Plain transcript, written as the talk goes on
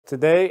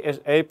Today is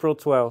April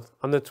 12th.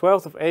 On the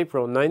 12th of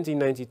April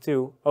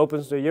 1992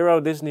 opens the Euro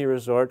Disney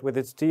Resort with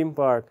its theme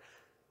park,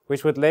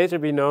 which would later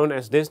be known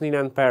as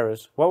Disneyland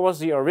Paris. What was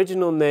the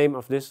original name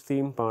of this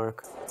theme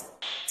park?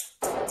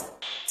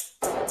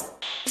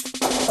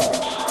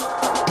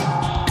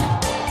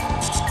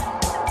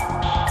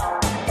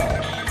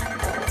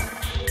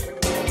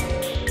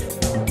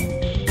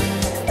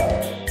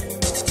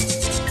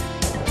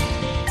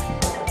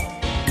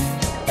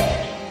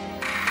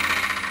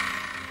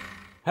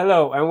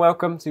 Hello and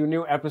welcome to a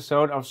new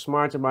episode of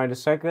Smarter by the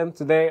Second.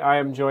 Today I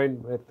am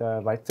joined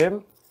by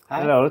Tim.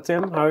 Hi. Hello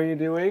Tim, how are you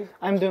doing?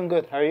 I'm doing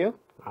good. How are you?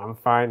 I'm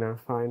fine.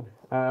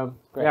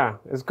 Great. Yeah,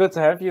 it's good to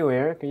have you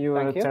here. Can you,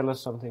 Thank you. tell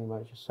us something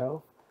about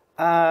yourself?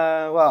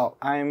 Well,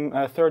 I'm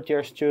a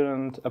third-year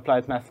student,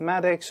 applied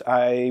mathematics.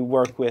 I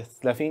work with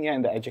Lavinia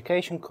in the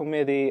education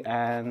committee,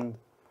 and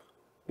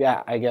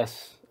yeah, I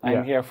guess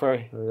I'm here for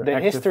the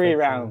history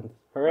round.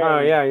 Hooray. Oh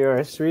yeah, your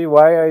history.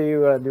 Why are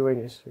you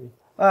doing history?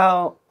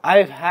 Well,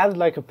 I've had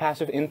like a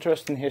passive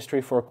interest in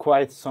history for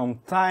quite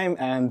some time,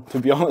 and to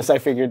be honest, I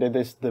figured that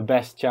this is the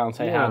best chance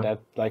I had at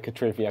like a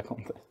trivia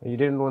contest. You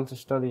didn't want to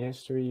study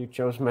history, you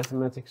chose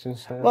mathematics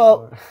instead?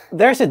 Well, or?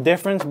 there's a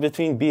difference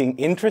between being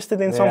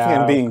interested in something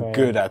and being okay.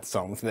 good at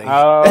something.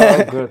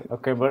 Oh, good.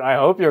 Okay, but I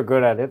hope you're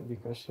good at it,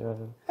 because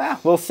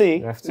We'll see.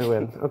 you have to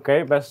win.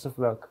 Okay, best of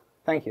luck.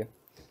 Thank you.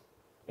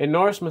 In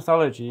Norse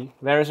mythology,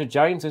 there is a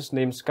giantess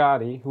named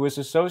Skadi who is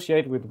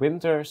associated with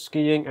winter,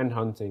 skiing and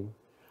hunting.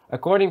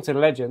 According to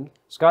legend,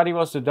 Skadi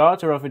was the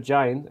daughter of a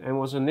giant and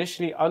was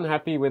initially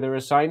unhappy with her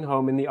assigned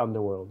home in the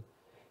underworld.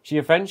 She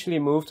eventually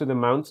moved to the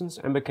mountains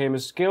and became a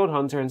skilled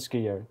hunter and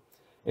skier.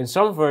 In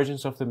some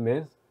versions of the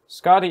myth,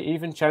 Skadi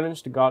even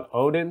challenged the god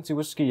Odin to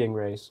a skiing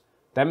race,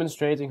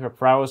 demonstrating her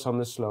prowess on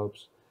the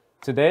slopes.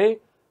 Today,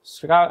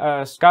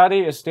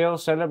 Skadi is still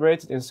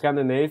celebrated in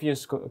Scandinavian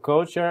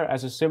culture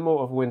as a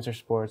symbol of winter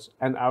sports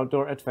and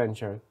outdoor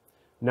adventure.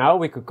 Now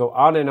we could go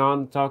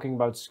on talking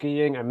about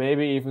skiing and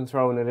maybe even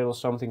throw in a little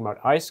something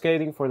about ice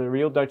skating for the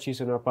real Dutchies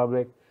in our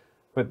public,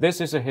 but this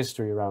is a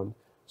history round.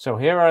 So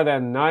here are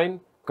then 9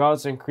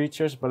 gods and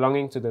creatures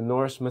belonging to the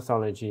Norse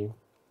mythology.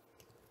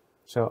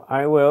 So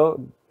I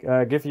will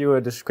give you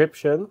a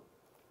description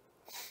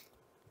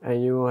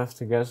and you will have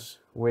to guess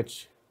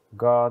which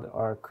god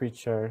or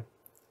creature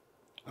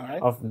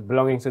of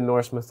belonging to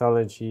Norse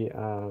mythology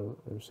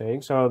I'm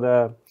saying. So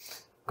the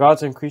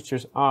gods and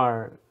creatures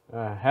are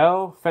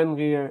Hel,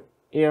 Fenrir,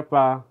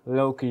 Irpa,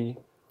 Loki,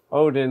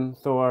 Odin,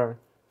 Thor,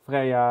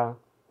 Freya,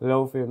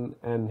 Lovin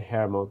and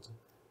Hermod.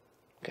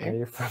 Okay. Are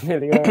you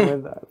familiar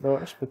with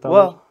Norse mythology?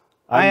 Well,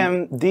 I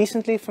am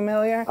decently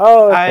familiar.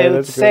 Oh, okay, I would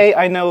that's say good.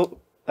 I know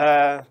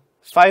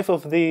 5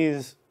 of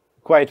these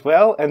quite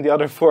well, and the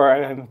other 4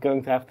 I'm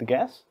going to have to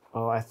guess.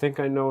 Oh, I think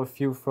I know a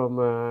few from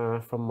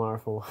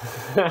Marvel.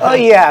 Oh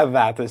yeah,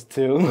 that is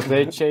too.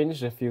 They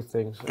changed a few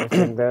things, I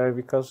think, there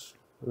because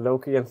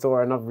Loki and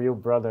Thor are not real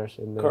brothers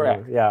in the...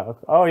 Correct. Yeah.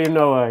 Okay. Oh, you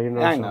know I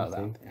something. know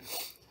that. Yeah.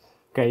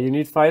 Okay, you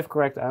need 5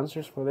 correct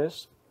answers for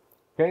this.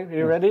 Okay, are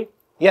you ready?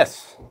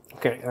 Yes.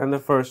 Okay, and the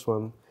first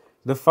one.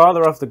 The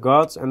father of the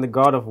gods and the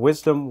god of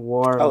wisdom,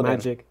 war, Odin.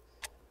 magic.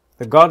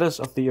 The goddess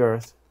of the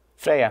earth.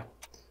 Freya.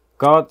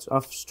 God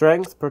of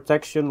strength,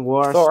 protection,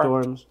 war, Thor.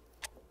 storms.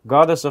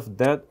 Goddess of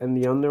death and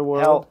the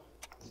underworld. Hel.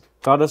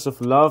 Goddess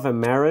of love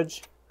and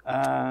marriage.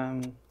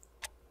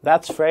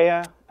 That's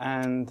Freya,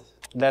 and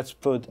let's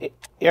put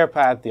Irpa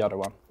at the other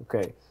one.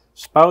 Okay.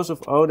 Spouse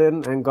of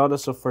Odin and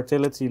goddess of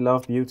fertility,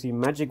 love, beauty,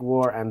 magic,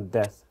 war and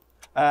death.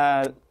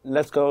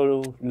 Let's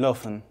go to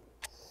Lofen.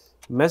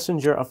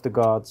 Messenger of the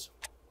gods.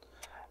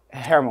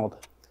 Hermod.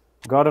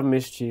 God of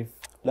mischief.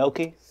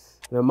 Loki.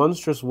 The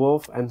monstrous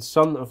wolf and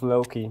son of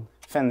Loki.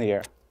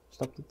 Fenrir.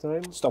 Stop the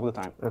time? Stop the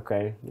time.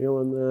 Okay. You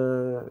want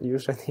to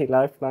use any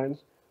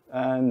lifelines?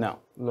 No.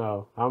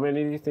 No. How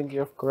many do you think you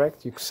have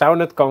correct? You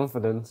sounded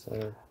confident.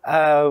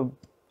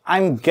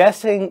 I'm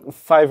guessing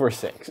 5 or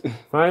 6.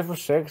 5 or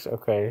 6?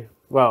 Okay.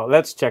 Well,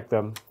 let's check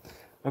them.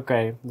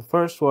 Okay, the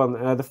first one.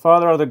 The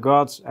father of the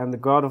gods and the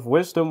god of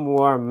wisdom,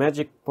 war,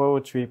 magic,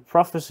 poetry,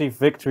 prophecy,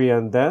 victory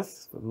and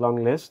death.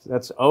 Long list.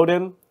 That's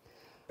Odin.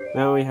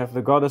 Then we have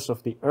the goddess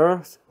of the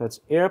earth.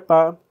 That's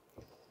Irpa.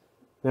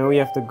 Then we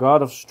have the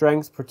god of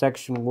strength,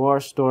 protection,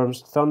 war,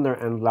 storms, thunder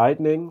and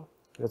lightning.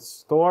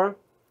 That's Thor.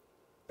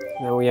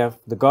 Then we have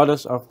the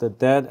goddess of the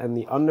dead and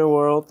the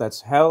underworld.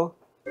 That's Hel.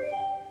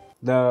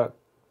 The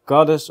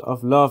goddess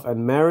of love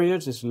and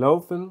marriage is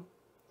Loven.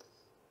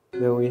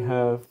 Then we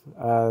have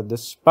the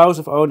spouse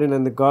of Odin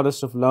and the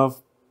goddess of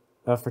love,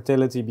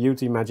 fertility,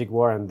 beauty, magic,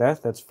 war and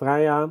death. That's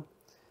Freya.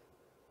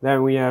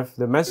 Then we have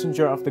the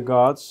messenger of the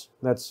gods.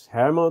 That's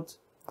Hermod.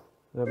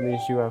 That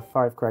means you have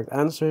 5 correct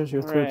answers.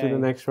 You're through to the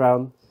next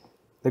round.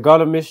 The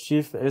god of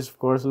mischief is of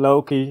course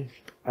Loki.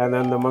 And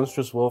then the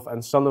monstrous wolf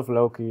and son of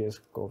Loki is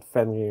called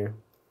Fenrir.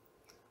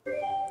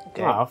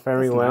 Okay. Wow,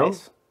 very That's well.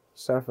 nice.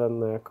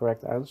 7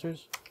 correct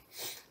answers.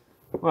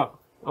 Well,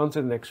 on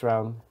to the next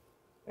round.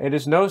 It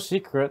is no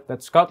secret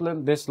that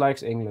Scotland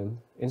dislikes England.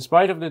 In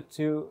spite of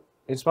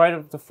in spite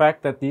of the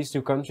fact that these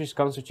two countries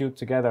constitute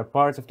together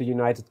part of the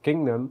United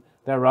Kingdom,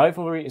 their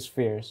rivalry is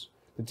fierce.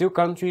 The two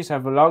countries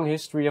have a long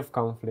history of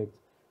conflict,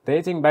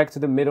 dating back to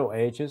the Middle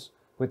Ages,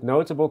 with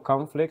notable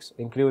conflicts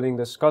including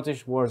the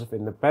Scottish Wars of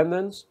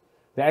Independence,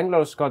 the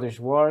Anglo-Scottish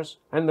Wars,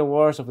 and the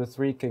Wars of the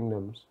Three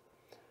Kingdoms.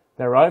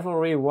 Their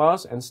rivalry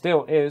was, and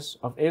still is,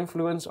 of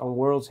influence on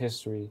world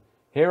history.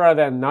 Here are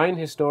then 9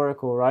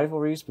 historical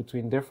rivalries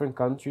between different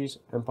countries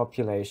and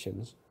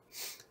populations.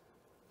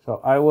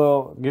 So I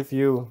will give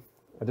you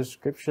a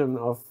description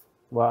of,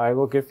 well, I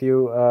will give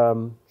you,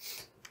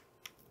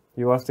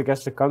 you have to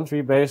guess the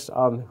country based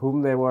on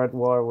whom they were at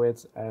war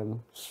with,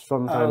 and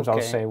sometimes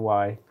I'll say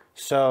why.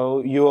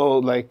 So you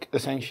will like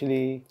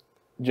essentially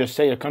just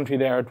say a country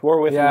they're at war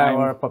with? Yeah,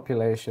 or a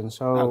population.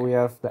 So we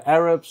have the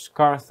Arabs,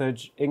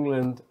 Carthage,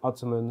 England,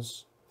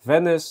 Ottomans,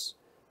 Venice,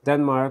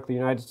 Denmark, the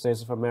United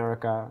States of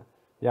America,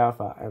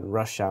 Java, and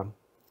Russia.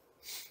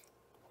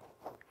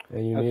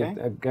 And you need,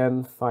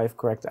 again, 5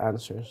 correct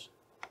answers.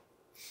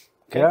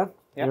 Yeah?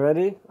 You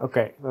ready?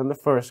 Okay, then the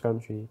first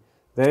country.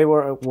 They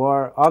were at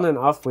war on and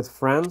off with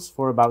France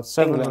for about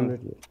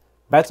 700 years.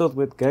 Battled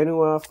with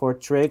Genoa for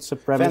trade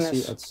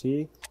supremacy at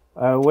sea.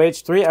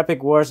 Waged 3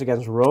 epic wars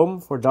against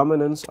Rome for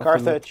dominance of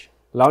Carthage.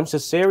 Launched a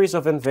series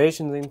of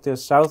invasions into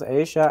South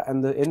Asia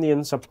and the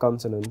Indian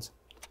subcontinent.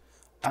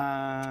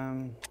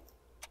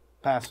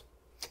 Pass.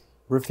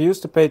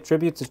 Refused to pay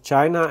tribute to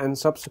China and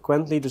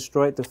subsequently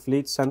destroyed the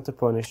fleet sent to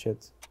punish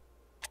it.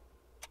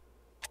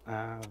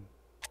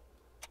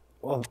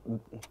 Well,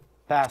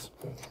 pass.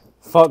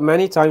 Fought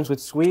many times with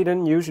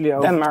Sweden, usually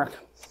over... Denmark.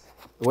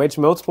 Waged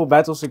multiple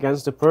battles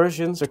against the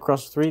Persians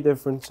across 3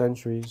 different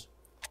centuries.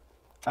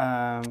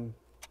 The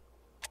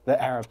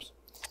Arabs.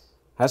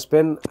 Has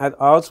been at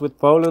odds with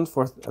Poland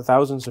for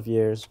thousands of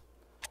years.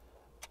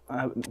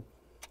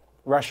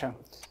 Russia.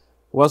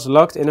 Was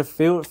locked in a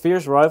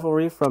fierce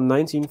rivalry from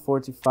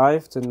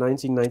 1945 to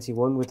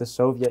 1991 with the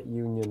Soviet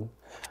Union.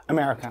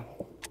 America.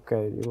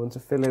 Okay, you want to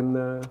fill in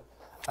the...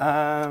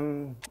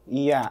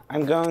 Yeah,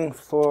 I'm going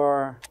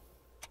for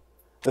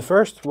the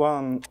first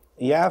one,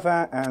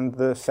 Java, and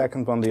the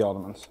second one, the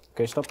Ottomans.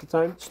 Okay, stop the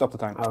time? Stop the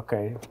time.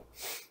 Okay.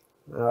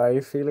 How are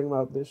you feeling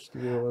about this? Do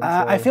you want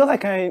I feel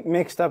like I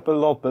mixed up a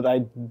lot, but I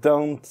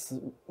don't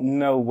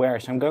know where,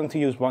 so I'm going to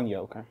use 1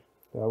 joker.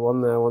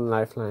 One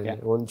lifeline,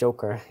 1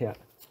 joker, yeah.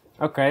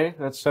 Okay,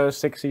 that's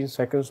 16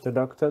 seconds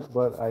deducted,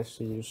 but I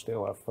see you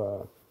still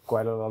have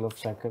quite a lot of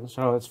seconds,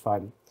 so it's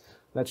fine.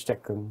 Let's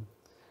check them.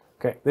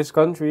 Okay, this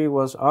country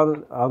was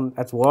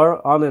at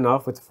war on and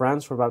off with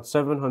France for about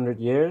 700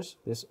 years.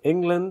 This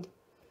England.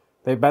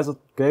 They battled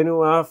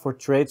Genoa for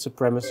trade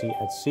supremacy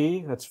at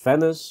sea. That's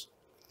Venice.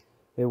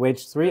 They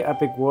waged 3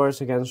 epic wars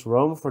against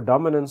Rome for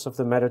dominance of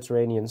the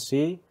Mediterranean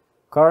Sea.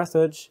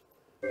 Carthage.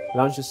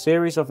 Launched a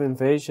series of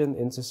invasions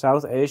into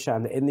South Asia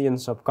and the Indian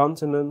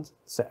subcontinent.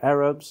 It's the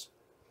Arabs.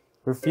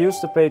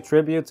 Refused to pay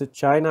tribute to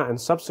China and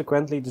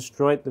subsequently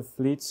destroyed the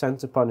fleet sent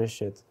to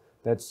punish it.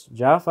 That's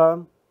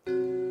Java.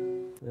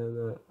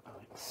 And,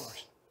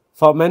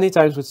 fought many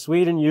times with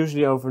Sweden,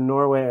 usually over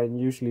Norway and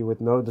usually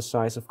with no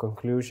decisive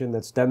conclusion.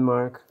 That's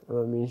Denmark.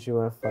 That means you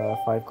have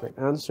 5 correct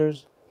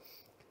answers.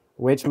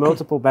 Waged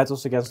multiple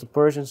battles against the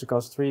Persians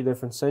across 3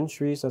 different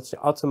centuries. That's the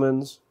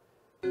Ottomans.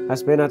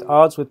 Has been at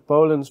odds with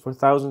Poland for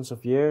thousands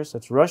of years.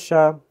 That's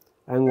Russia.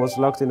 And was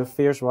locked in a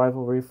fierce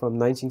rivalry from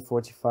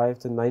 1945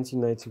 to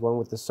 1991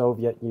 with the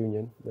Soviet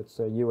Union. That's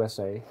the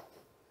USA.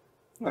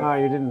 Ah,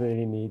 you didn't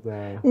really need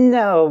that.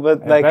 No,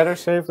 but like... Better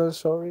safe than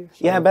sorry?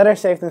 Yeah, better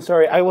safe than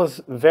sorry. I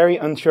was very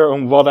unsure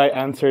on what I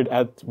answered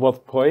at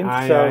what point.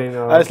 I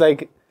know. I was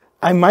like,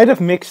 I might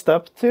have mixed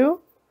up 2.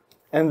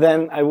 And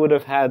then I would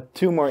have had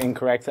 2 more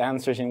incorrect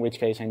answers, in which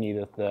case I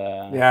needed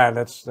the... Yeah,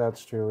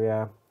 that's true,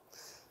 yeah.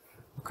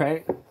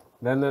 Okay,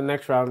 then the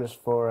next round is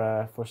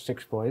for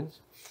 6 points.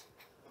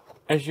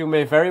 As you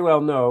may very well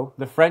know,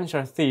 the French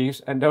are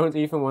thieves and don't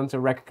even want to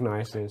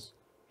recognize this.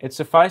 It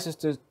suffices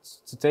to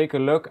take a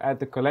look at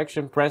the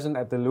collection present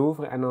at the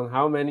Louvre and on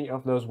how many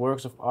of those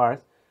works of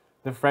art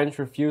the French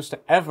refuse to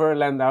ever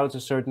lend out to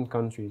certain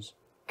countries.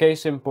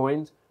 Case in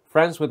point,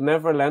 France would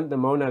never lend the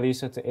Mona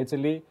Lisa to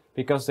Italy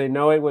because they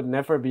know it would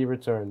never be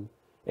returned.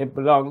 It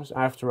belongs,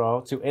 after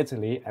all, to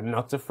Italy and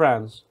not to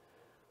France.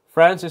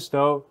 France is,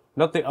 though,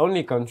 not the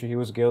only country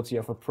who is guilty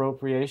of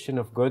appropriation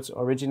of goods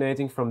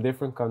originating from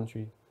different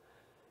countries.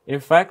 In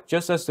fact,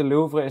 just as the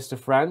Louvre is to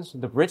France,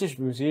 the British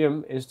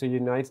Museum is to the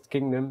United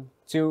Kingdom,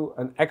 to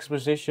an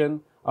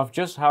exposition of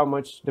just how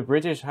much the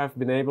British have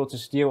been able to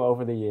steal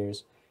over the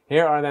years.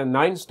 Here are then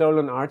 9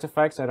 stolen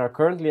artifacts that are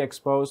currently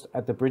exposed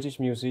at the British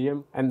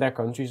Museum and their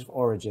countries of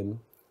origin.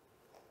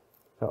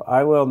 So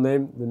I will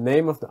name the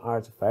name of the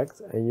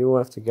artifact and you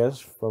have to guess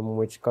from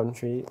which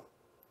country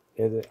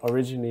it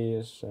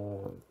originally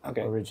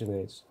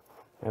originates.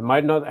 It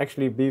might not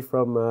actually be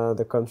from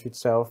the country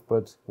itself,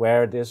 but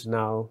where it is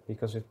now,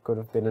 because it could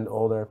have been an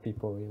older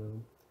people, you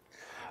know.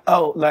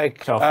 Oh,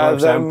 like so for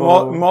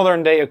example, the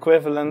modern day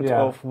equivalent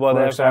of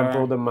whatever. For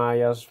example, the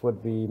Mayas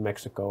would be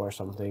Mexico or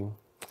something.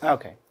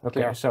 Okay.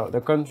 Okay, so the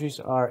countries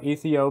are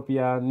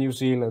Ethiopia, New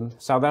Zealand,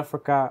 South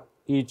Africa,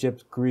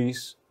 Egypt,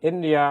 Greece,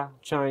 India,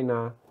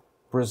 China,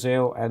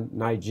 Brazil, and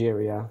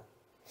Nigeria.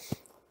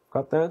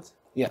 Got that?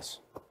 Yes.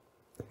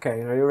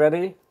 Okay, are you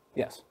ready?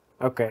 Yes.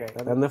 Okay,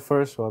 then the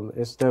first one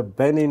is the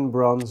Benin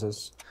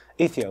bronzes,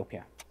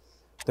 Ethiopia.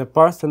 the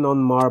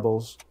Parthenon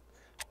marbles,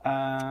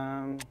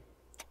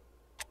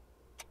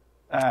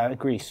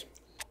 Greece.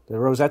 the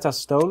Rosetta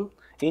Stone,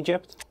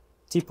 Egypt.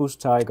 Tipu's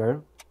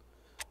tiger,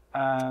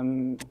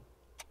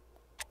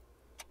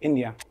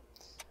 India.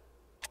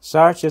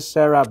 Saartje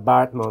Sarah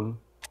Baartman,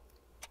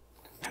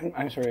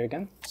 I'm sorry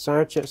again.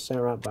 Saartje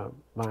Sarah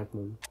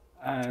Baartman,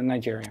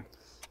 Nigeria.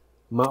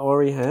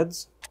 Maori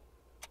heads,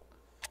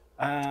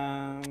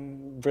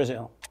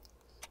 Brazil.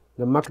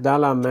 the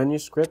Magdala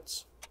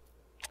manuscripts,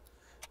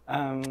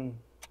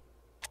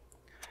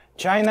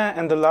 China,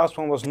 and the last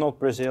one was not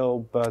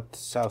Brazil, but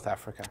South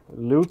Africa.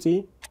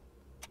 Luti,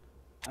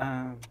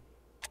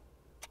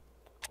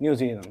 New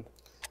Zealand.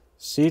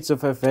 seeds of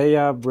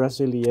Hevea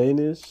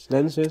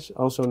brasiliensis,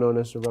 also known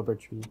as the rubber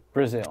tree.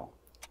 Brazil.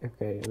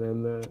 Okay,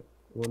 and then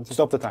one to...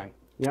 Stop the time.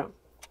 Yeah.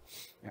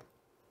 Yeah.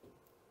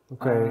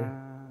 Okay,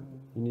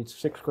 you need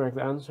 6 correct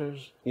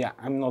answers. Yeah,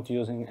 I'm not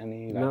using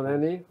any. Not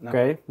any? No.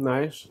 Okay,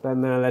 nice.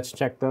 Then let's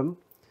check them.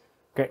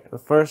 Okay, the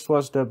first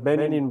was the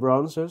Benin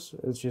bronzes,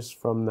 which is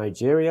from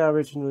Nigeria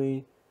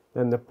originally.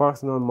 Then the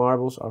Parthenon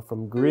marbles are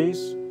from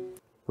Greece.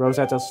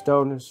 Rosetta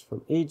Stone is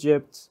from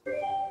Egypt.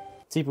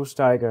 Tipu's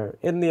tiger,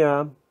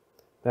 India.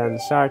 Then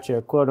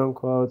Saartje,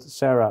 quote-unquote,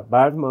 Sarah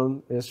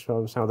Baartman is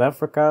from South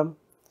Africa.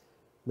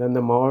 Then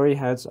the Maori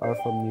heads are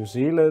from New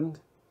Zealand.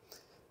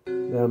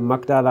 The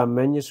Magdala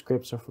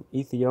manuscripts are from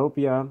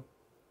Ethiopia.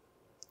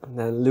 And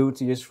then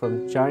Luti is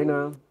from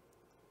China.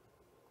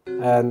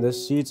 And the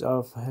seeds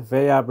of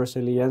Hevea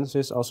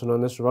brasiliensis, also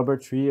known as rubber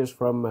tree, is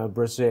from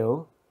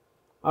Brazil.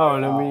 Oh,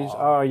 that means,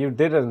 oh, you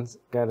didn't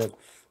get it.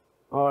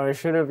 Oh, I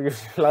should have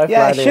used lifeline.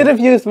 Yeah, I should have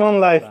used one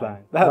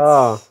lifeline. That's...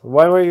 Oh,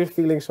 why were you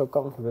feeling so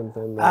confident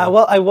then?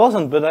 Well, I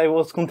wasn't, but I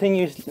was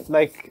continuously,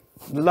 like,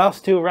 the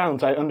last 2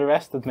 rounds I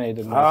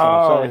underestimated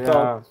myself. So I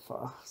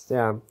thought...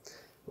 Yeah.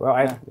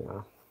 Well,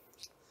 yeah.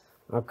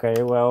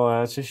 Okay,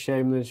 well, it's a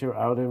shame that you're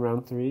out in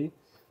round 3.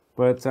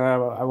 But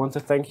I want to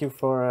thank you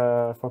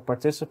for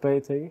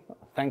participating.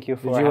 Thank you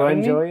for having me.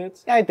 Did you enjoy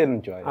it? Yeah, I did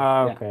enjoy it.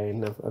 Okay, yeah.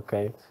 No,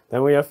 okay.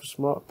 Then we have a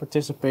small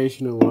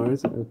participation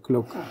award, a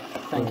clock.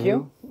 Thank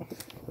you.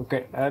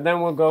 Okay, then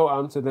we'll go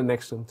on to the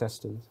next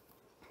contestant.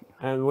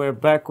 And we're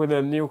back with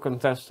a new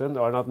contestant,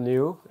 or not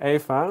new,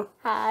 Eva.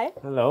 Hi.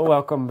 Hello,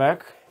 welcome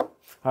back.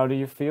 How do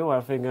you feel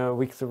having a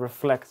week to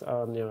reflect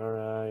on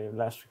your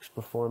last week's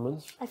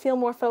performance? I feel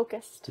more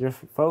focused. You're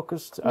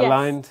focused, yes.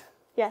 Aligned?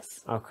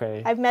 Yes.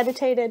 Okay. I've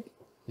meditated.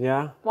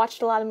 Yeah?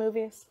 Watched a lot of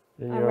movies.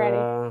 And I'm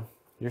ready.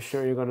 You're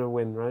sure you're gonna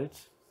win, right?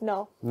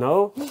 No.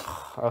 No?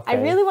 Okay.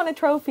 I really want a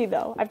trophy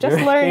though. I've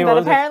just learned that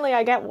apparently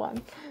I get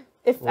one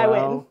if I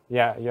win.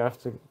 Yeah, you have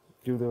to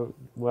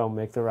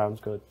make the rounds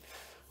good.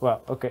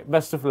 Well, okay,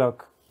 best of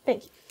luck.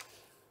 Thank you.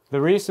 The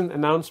recent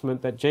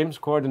announcement that James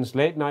Corden's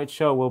late night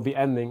show will be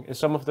ending is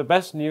some of the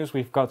best news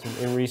we've gotten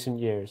in recent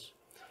years.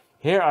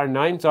 Here are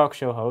 9 talk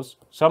show hosts,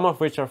 some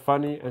of which are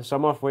funny and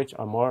some of which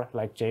are more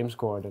like James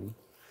Corden.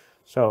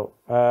 So,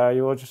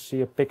 you will just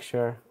see a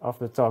picture of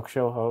the talk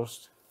show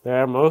host.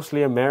 They're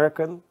mostly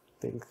American,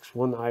 I think it's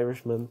one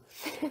Irishman,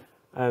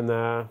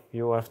 and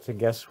you will have to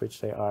guess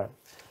which they are.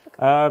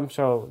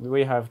 So,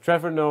 we have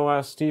Trevor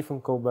Noah, Stephen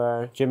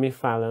Colbert, Jimmy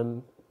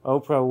Fallon,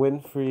 Oprah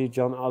Winfrey,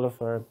 John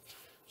Oliver,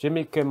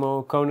 Jimmy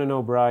Kimmel, Conan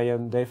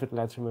O'Brien, David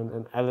Letterman,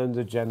 and Ellen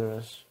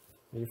DeGeneres.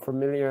 Are you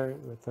familiar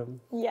with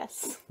them?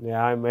 Yes.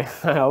 Yeah,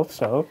 I hope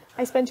so.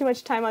 I spend too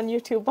much time on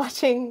YouTube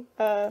watching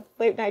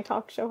late night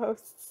talk show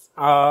hosts.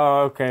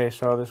 Oh, okay,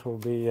 so this will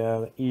be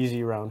an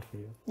easy round for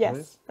you. Yes,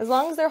 right? as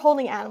long as they're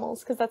holding animals,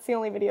 because that's the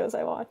only videos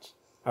I watch.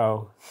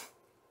 Oh,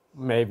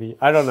 maybe.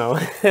 I don't know.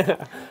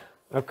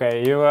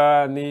 Okay, you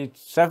need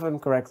 7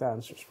 correct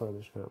answers for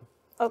this round.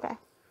 Okay.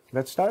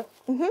 Let's start?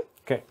 Mm-hmm.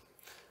 Okay.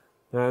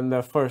 And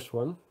the first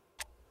one.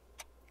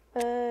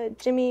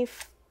 Jimmy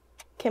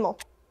Kimmel.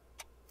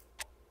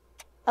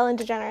 Ellen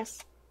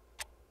DeGeneres.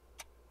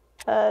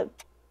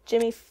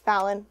 Jimmy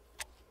Fallon.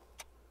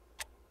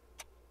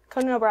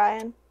 Conan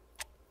O'Brien.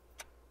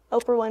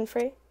 Oprah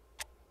Winfrey.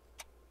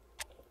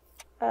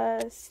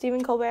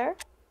 Stephen Colbert.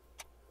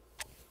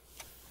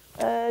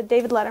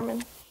 David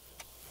Letterman.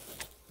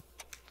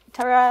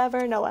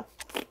 Trevor Noah.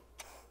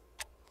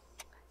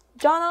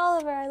 John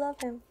Oliver, I love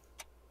him.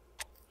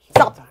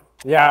 Stop.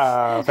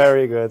 Yeah,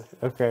 very good.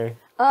 Okay.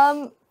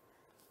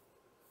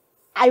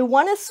 I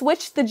want to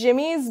switch the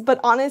Jimmys, but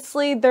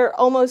honestly, they're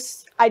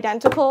almost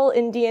identical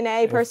in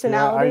DNA,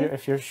 personality.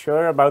 If you're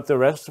sure about the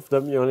rest of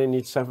them, you only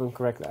need 7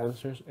 correct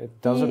answers.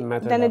 It doesn't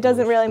matter. Then it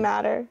doesn't really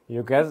matter.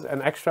 You get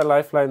an extra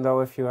lifeline though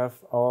if you have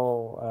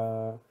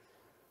all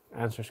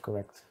answers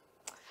correct.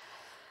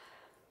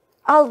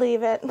 I'll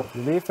leave it.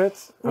 You leave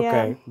it? Yeah.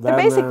 Okay. They're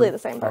basically the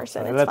same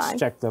person. It's let's fine.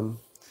 check them.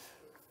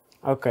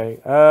 Okay.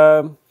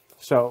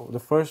 So the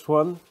first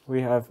one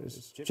we have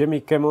is Jimmy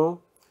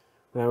Kimmel.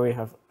 Then we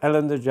have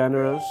Ellen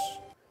DeGeneres.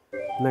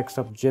 Next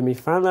up, Jimmy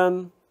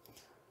Fallon,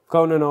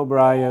 Conan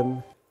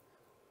O'Brien,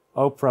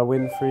 Oprah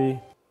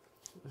Winfrey,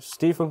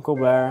 Stephen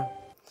Colbert,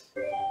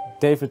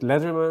 David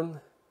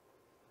Letterman.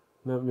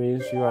 That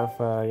means you have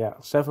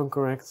 7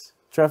 correct.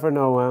 Trevor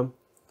Noah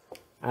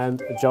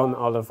and John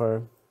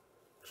Oliver.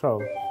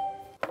 So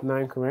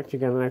 9 correct. You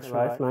get an extra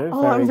lifeline.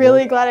 Oh, Very I'm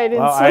really good. glad I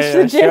didn't Well,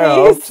 switch the sure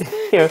hope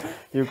jimmies.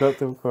 you got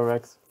them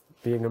correct.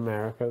 Being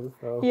American,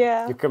 so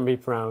Yeah. you can be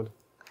proud.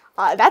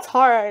 That's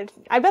hard.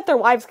 I bet their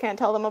wives can't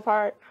tell them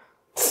apart.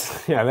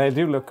 Yeah, they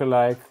do look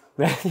alike.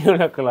 They do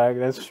look alike.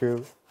 That's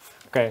true.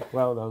 Okay,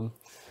 well done.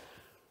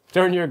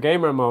 Turn your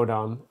gamer mode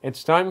on.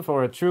 It's time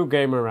for a true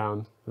gamer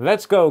round.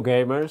 Let's go,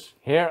 gamers.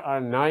 Here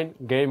are 9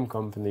 game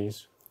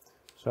companies.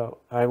 So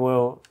I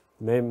will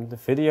name the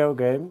video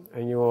game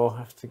and you will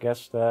have to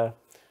guess the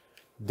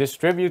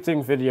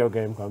distributing video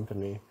game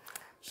company.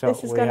 So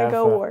This is we gonna have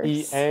go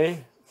worse.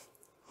 EA,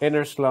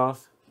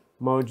 Innersloth,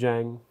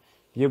 Mojang,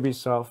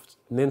 Ubisoft,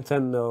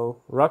 Nintendo,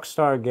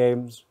 Rockstar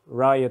Games,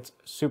 Riot,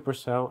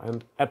 Supercell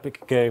and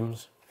Epic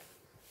Games.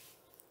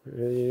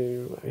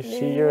 I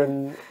see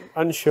you're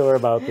unsure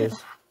about this.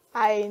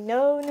 I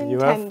know Nintendo. You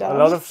have a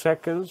lot of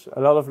seconds, a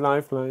lot of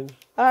lifelines.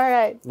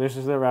 Alright. This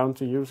is the round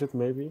to use it,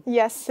 maybe?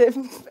 Yes,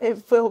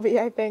 it will be,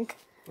 I think.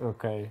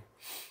 Okay.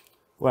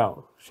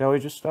 Well, shall we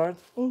just start?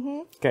 Mm-hmm.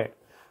 Okay.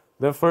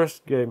 The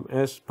first game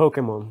is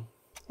Pokemon.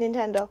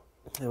 Nintendo.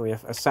 And we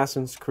have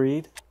Assassin's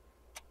Creed,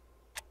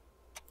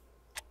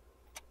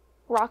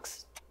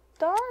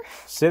 Rockstar?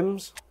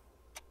 Sims,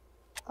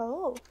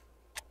 Oh.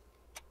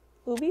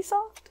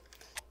 Ubisoft?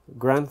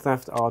 Grand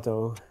Theft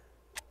Auto,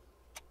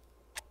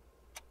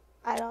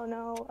 I don't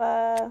know.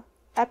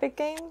 Epic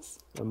Games?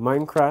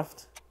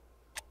 Minecraft,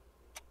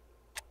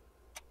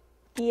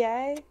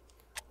 EA?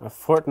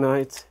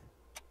 Fortnite,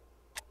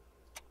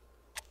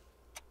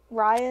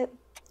 Riot?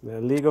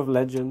 League of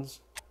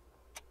Legends,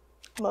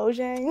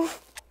 Mojang?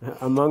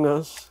 Among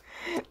Us,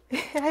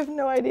 I have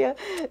no idea.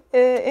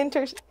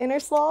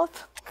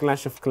 Innersloth?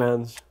 Clash of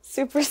Clans.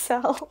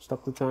 Supercell?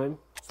 Stop the time.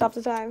 Stop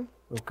the time.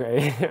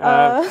 Okay.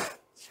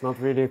 It's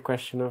not really a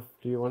question of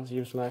do you want to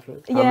use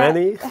lifelines? How Yeah,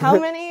 many? How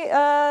many?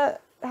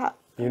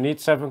 You need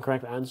 7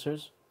 correct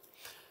answers.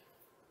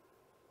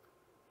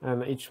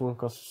 And each one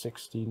costs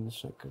 16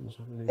 seconds.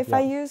 I believe. If I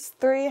use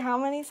 3, how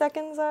many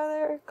seconds are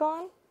there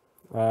gone?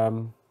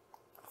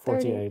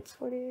 48.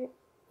 48.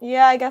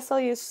 Yeah, I guess I'll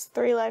use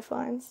 3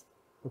 lifelines.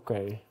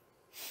 Okay.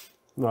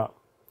 Well,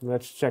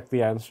 let's check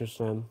the answers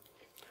then.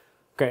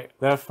 Okay,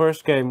 the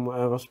first game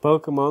was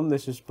Pokemon.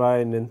 This is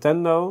by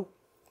Nintendo.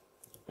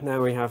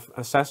 Then we have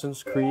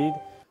Assassin's Creed.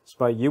 It's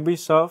by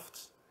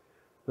Ubisoft.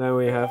 Then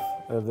we have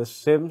The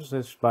Sims.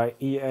 It's by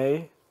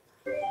EA.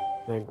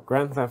 Then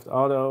Grand Theft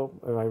Auto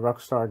by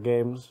Rockstar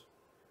Games.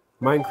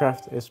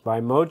 Minecraft is by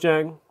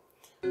Mojang.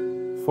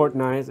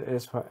 Fortnite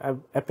is by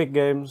Epic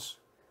Games.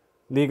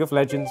 League of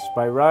Legends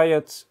by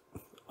Riot.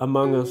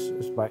 Among Us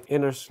is by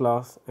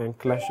Innersloth. And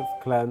Clash of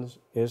Clans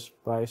is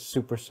by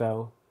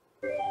Supercell.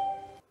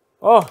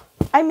 Oh!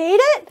 I made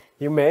it?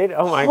 You made?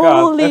 Oh my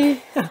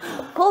Holy, god.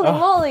 holy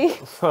moly.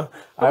 I Are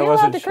we allowed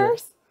wasn't to sure.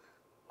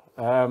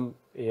 curse?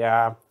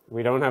 Yeah,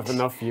 we don't have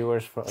enough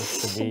viewers for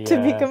us to be... To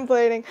be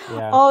complaining.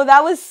 yeah. Oh,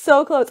 that was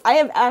so close. I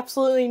have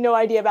absolutely no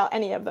idea about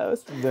any of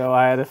those. Though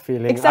I had a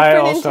feeling. Except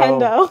for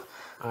Nintendo.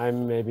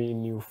 I'm maybe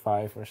new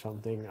 5 or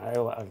something. I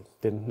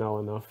didn't know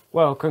enough.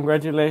 Well,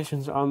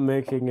 congratulations on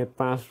making it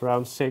past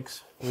round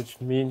 6, which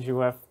means you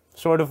have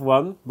sort of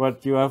won,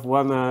 but you have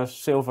won a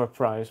silver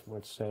prize,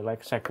 let's say,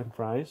 like second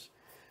prize.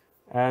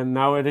 And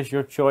now it is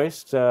your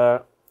choice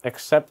to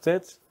accept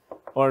it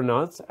or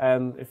not.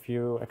 And if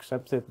you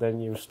accept it,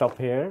 then you stop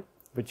here.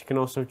 But you can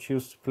also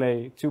choose to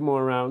play 2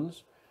 more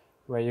rounds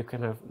where you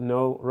can have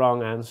no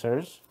wrong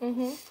answers.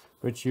 Mm-hmm.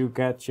 But you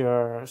get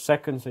your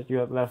seconds that you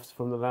had left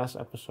from the last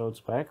episodes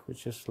back,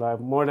 which is like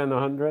more than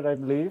 100, I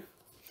believe.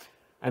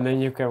 And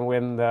then you can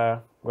win the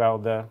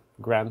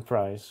grand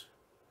prize.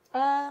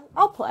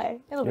 I'll play.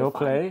 It'll You'll be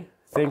fun.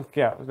 play?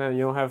 Then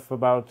you'll have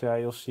about,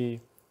 you'll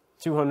see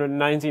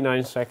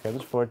 299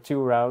 seconds for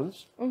 2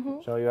 rounds. Mm-hmm.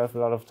 So you have a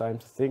lot of time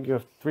to think. You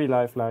have 3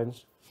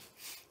 lifelines.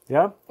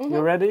 Yeah? Mm-hmm.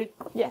 You ready?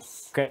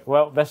 Yes. Okay,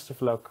 well, best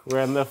of luck.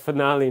 We're in the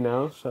finale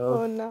now, so...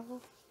 Oh no.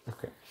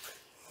 Okay.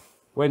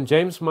 When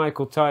James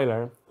Michael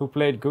Tyler, who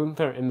played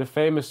Gunther in the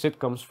famous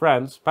sitcoms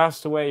Friends,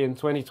 passed away in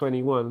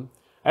 2021,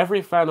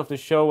 every fan of the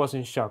show was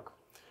in shock.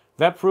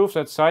 That proves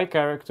that side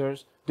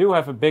characters do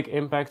have a big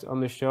impact on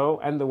the show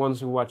and the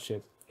ones who watch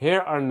it. Here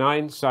are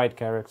 9 side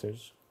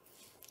characters.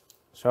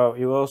 So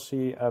you will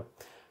see a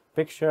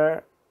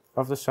picture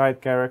of the side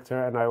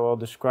character and I will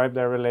describe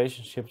their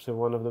relationship to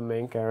one of the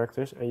main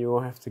characters and you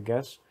will have to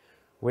guess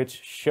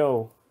which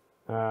show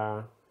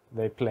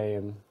they play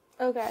in.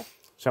 Okay.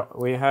 So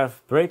we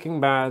have Breaking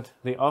Bad,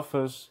 The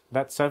Office,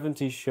 That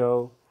 70s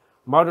Show,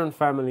 Modern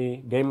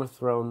Family, Game of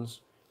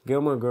Thrones,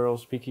 Gilmore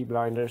Girls, Peaky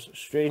Blinders,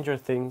 Stranger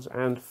Things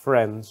and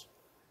Friends.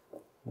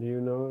 Do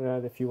you know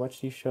that if you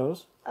watch these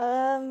shows?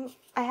 I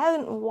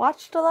haven't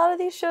watched a lot of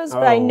these shows,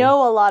 but I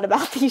know a lot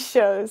about these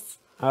shows.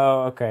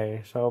 Oh,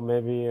 okay. So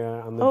maybe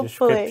on the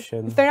Hopefully.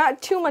 description. If they're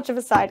not too much of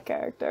a side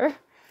character.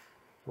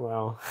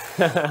 Well,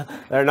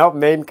 they're not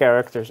main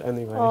characters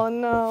anyway. Oh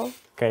no.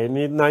 Okay, you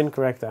need 9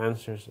 correct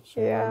answers.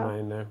 So Yeah.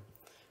 9 there.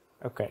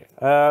 Okay,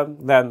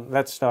 then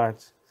let's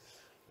start.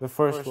 The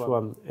first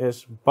one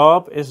is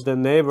Bob is the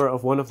neighbor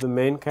of one of the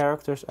main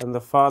characters and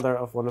the father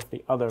of one of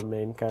the other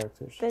main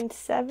characters. Then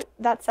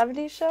that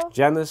 70s show?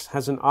 Janice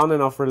has an on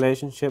and off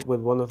relationship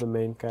with one of the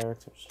main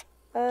characters.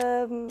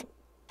 The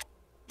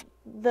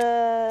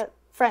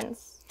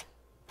Friends.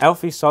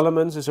 Alfie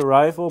Solomons is a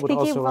rival, but Peaky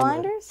also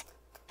Blinders?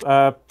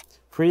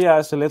 Priya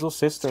is the little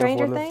sister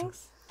Stranger of one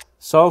Things?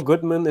 Saul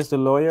Goodman is the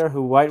lawyer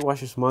who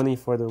whitewashes money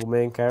for the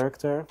main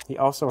character. He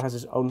also has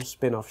his own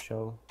spin-off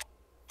show.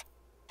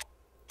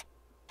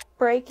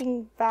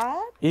 Breaking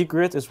Bad?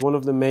 Ygritte is one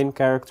of the main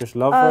characters'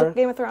 lover.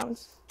 Game of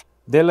Thrones.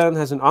 Dylan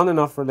has an on and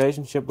off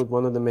relationship with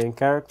one of the main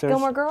characters.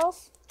 Gilmore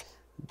Girls?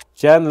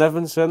 Jan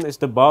Levinson is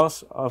the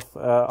boss of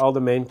all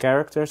the main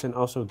characters and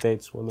also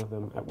dates one of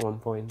them at one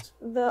point.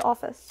 The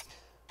Office.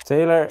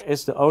 Taylor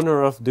is the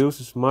owner of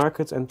Deuce's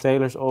Market and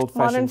Taylor's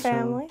old-fashioned Modern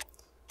Family.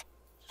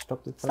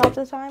 Stop the timer. Stop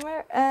the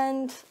timer.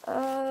 And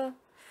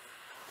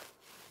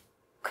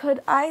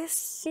could I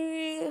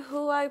see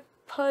who I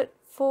put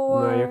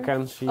for? No, you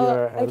can't see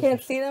your I can't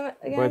answers, see them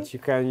again. but you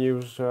can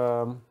use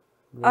 1,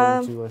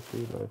 2, or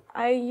 3.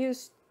 I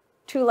used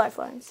 2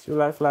 lifelines. 2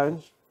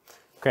 lifelines.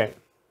 Okay.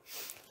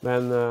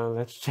 Then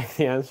let's check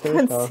the answers.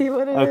 Let's see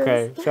what it is.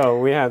 Okay, so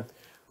we had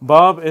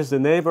Bob is the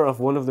neighbor of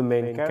one of the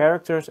main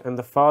characters and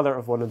the father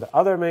of one of the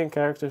other main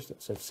characters.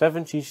 That's a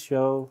 70s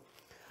show.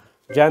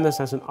 Janice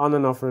has an on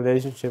and off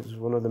relationship with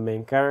one of the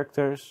main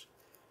characters.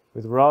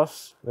 With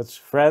Ross, that's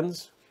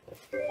Friends.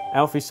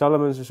 Alfie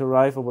Solomons is a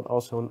rival but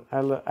also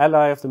an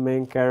ally of the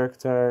main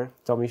character.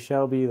 Tommy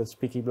Shelby, that's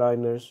Peaky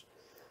Blinders.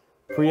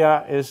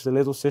 Priya is the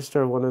little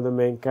sister of one of the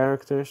main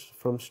characters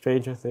from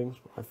Stranger Things.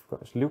 I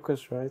forgot, it's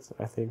Lucas, right?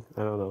 I think,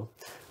 I don't know.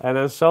 And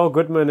then Saul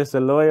Goodman is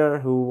the lawyer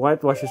who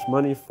whitewashes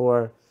money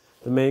for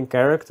the main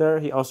character.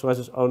 He also has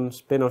his own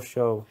spin-off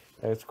show.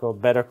 It's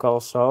called Better Call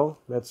Saul.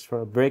 That's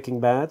for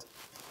Breaking Bad.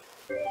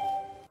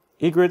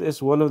 Ygritte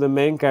is one of the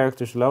main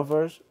character's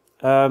lovers.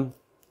 The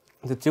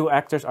 2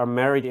 actors are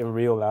married in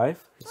real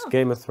life. It's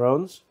Game of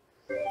Thrones.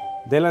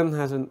 Dylan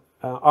has an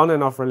on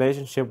and off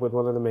relationship with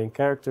one of the main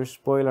characters.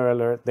 Spoiler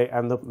alert, they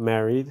end up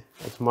married.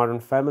 It's Modern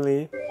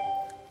Family.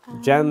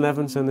 Jan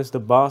Levinson is the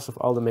boss of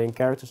all the main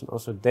characters and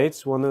also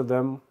dates one of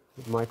them,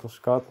 with Michael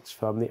Scott. It's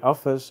from The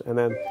Office. And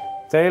then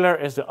Taylor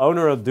is the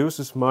owner of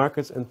Deuce's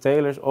Market and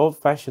Taylor's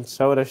old-fashioned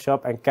soda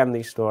shop and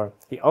candy store.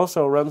 He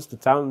also runs the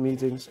town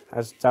meetings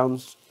as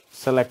town's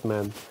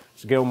selectman.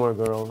 It's Gilmore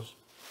Girls.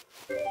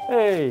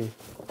 Hey!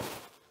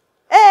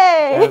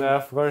 Hey! And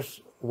of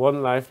course,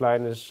 1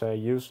 lifeline is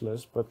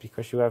useless, but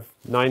because you have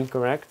 9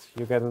 correct,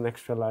 you get an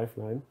extra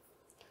lifeline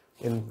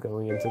in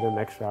going into the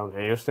next round.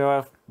 And you still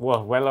have,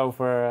 well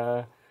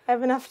over... I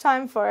have enough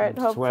time for it, it's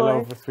hopefully. well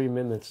over 3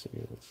 minutes.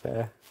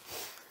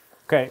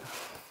 Okay,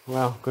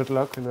 well, good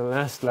luck in the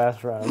last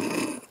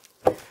round.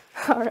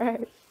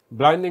 Alright.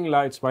 Blinding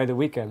Lights by The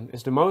Weeknd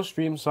is the most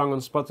streamed song on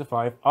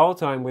Spotify of all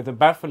time with a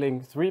baffling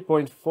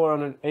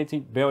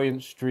 3.480 billion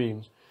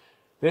streams.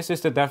 This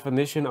is the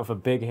definition of a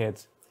big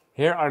hit.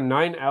 Here are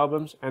 9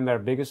 albums and their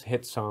biggest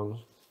hit songs.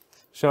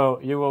 So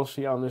you will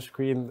see on the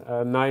screen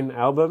 9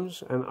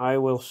 albums and I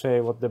will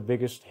say what the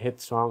biggest hit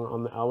song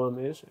on the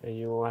album is and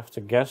you will have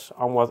to guess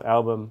on what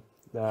album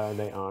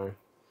they are.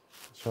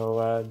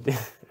 So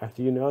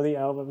do you know the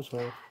albums?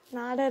 Or?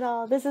 Not at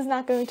all. This is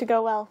not going to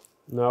go well.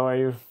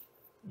 No,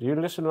 do you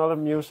listen to a lot of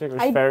music or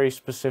is it very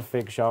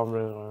specific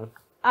genre? Or?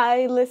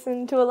 I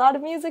listen to a lot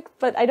of music,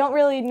 but I don't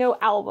really know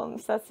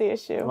albums. That's the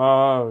issue.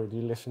 Oh, do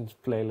you listen to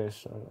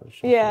playlists or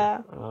something?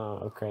 Yeah. Oh,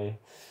 okay.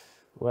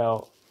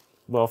 Well,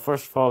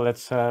 first of all,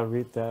 let's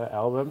read the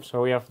album.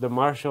 So we have The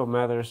Marshall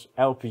Mathers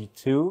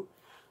LP2,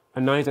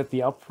 A Night at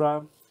the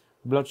Opera,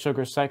 Blood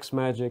Sugar Sex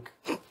Magic,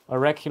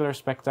 Oracular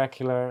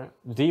Spectacular,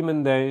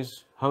 Demon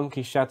Days,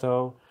 Hunky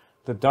Chateau,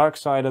 The Dark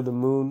Side of the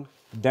Moon,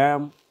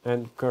 Damn,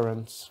 and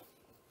Currents.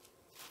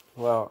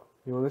 Well,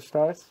 you want to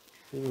start?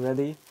 Are you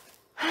ready?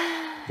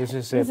 This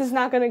is it. This is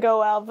not going to go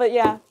well, but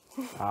yeah.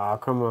 Ah,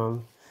 come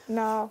on.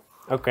 No.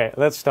 Okay,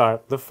 let's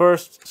start. The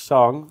first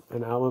song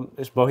and album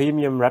is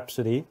Bohemian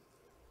Rhapsody.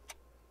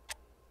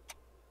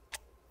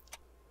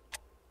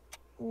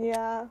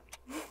 Yeah.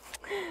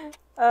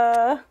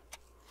 A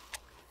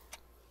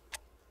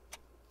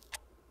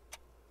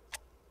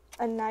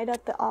Night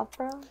at the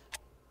Opera?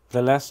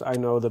 The less I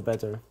know, the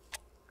better.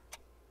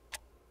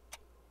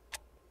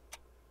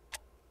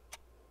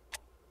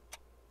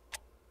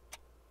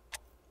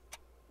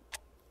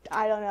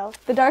 I don't know.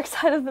 The Dark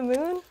Side of the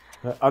Moon?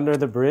 Under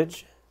the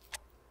Bridge.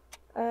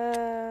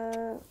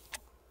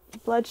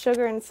 Blood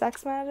Sugar and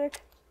Sex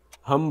Magic?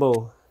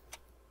 Humble.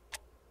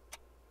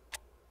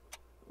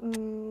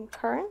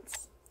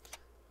 Currents?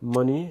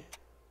 Money.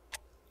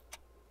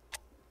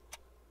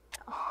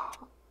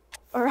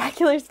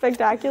 Oracular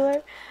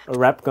Spectacular? A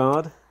Rap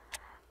God.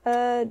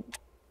 Damn?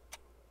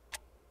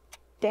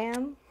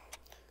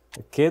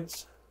 The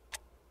Kids.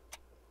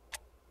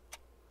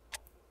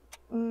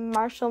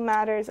 Marshall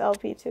Mathers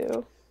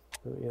LP2.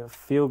 Yeah,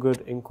 Feel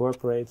Good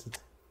Incorporated.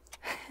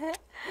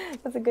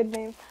 That's a good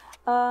name.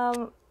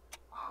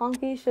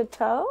 Honky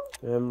Chateau?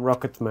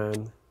 Rocket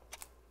Man.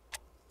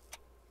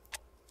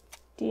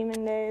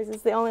 Demon Days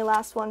is the only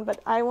last one, but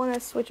I want to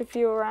switch a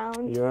few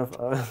around. You have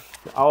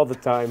all the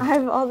time. I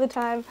have all the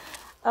time.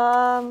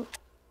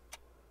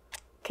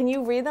 Can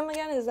you read them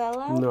again? Is that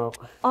allowed? No.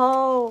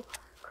 Oh,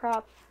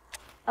 crap.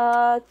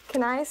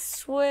 Can I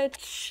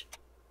switch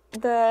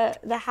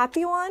the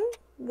happy one?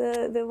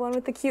 The one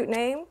with the cute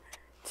name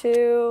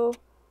to...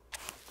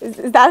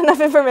 Is that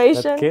enough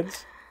information? That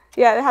kids?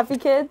 Yeah, the happy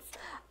kids.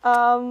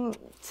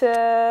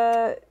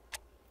 To...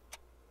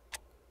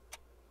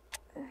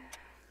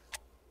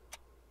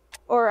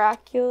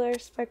 Oracular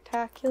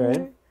Spectacular.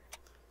 Okay.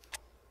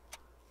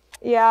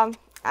 Yeah,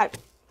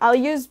 I'll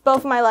use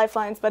both my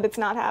lifelines, but it's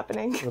not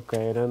happening.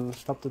 Okay, then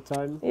stop the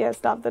time. Yeah,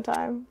 stop the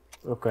time.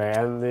 Okay,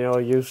 and you'll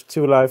use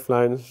 2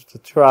 lifelines to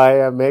try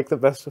and make the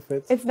best of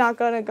it. It's not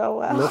gonna go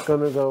well. Not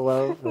gonna go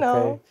well? No.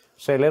 Okay.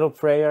 Say a little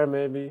prayer,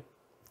 maybe?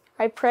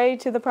 I pray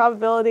to the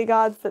probability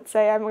gods that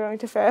say I'm going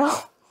to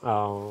fail.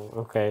 Oh,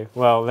 okay.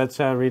 Well, let's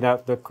read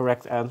out the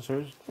correct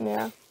answers.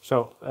 Yeah.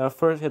 So,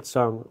 first hit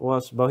song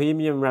was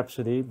Bohemian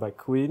Rhapsody by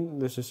Queen.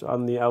 This is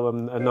on the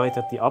album A Night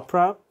at the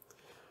Opera.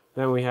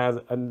 Then we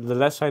had The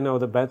Less I Know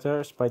The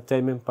Better by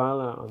Tame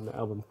Impala on the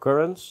album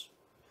Currents.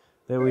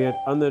 Then we had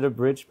Under the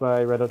Bridge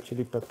by Red Hot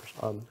Chili Peppers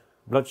on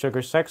Blood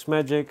Sugar Sex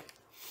Magic.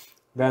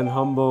 Then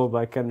Humble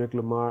by Kendrick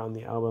Lamar on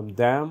the album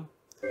Damn.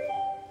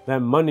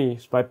 Then Money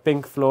by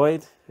Pink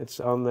Floyd.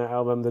 It's on the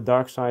album The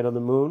Dark Side of the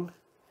Moon.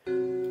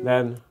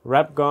 Then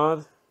Rap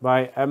God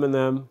by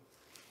Eminem.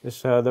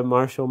 It's the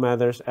Marshall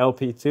Mathers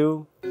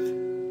LP2.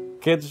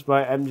 Kids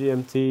by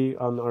MGMT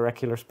on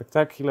Oracular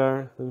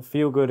Spectacular. And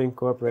Feel Good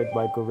Incorporated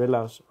by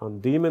Gorillaz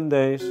on Demon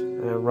Days.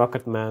 And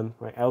Rocket Man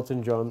by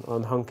Elton John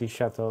on Honky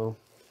Chateau.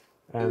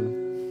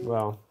 And,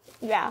 well,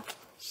 Yeah.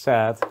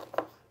 sad.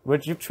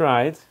 But you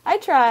tried. I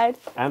tried.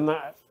 And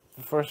the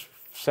first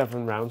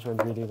 7 rounds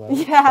went really well.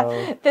 Yeah,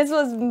 So this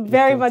was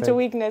very can much a take-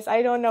 weakness.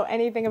 I don't know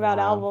anything about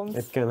yeah, albums.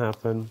 It can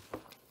happen.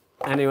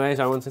 Anyways,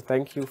 I want to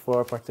thank you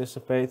for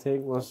participating.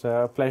 It was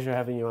a pleasure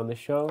having you on the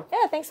show.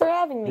 Yeah, thanks for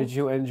having me. Did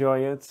you enjoy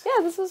it?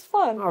 Yeah, this was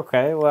fun.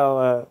 Okay,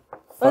 well,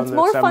 Well, it's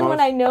more fun when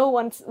most- I know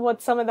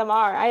what some of them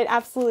are. I had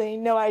absolutely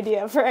no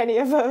idea for any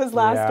of those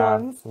last Yeah,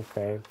 ones.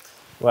 Okay.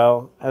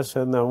 Well, as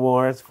an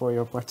award for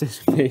your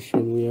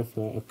participation, we have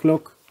a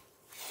clock.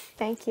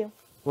 Thank you.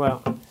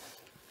 Well,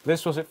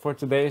 this was it for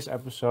today's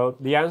episode.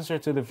 The answer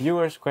to the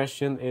viewer's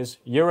question is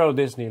Euro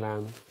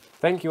Disneyland.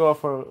 Thank you all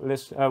for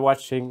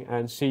watching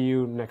and see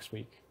you next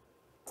week.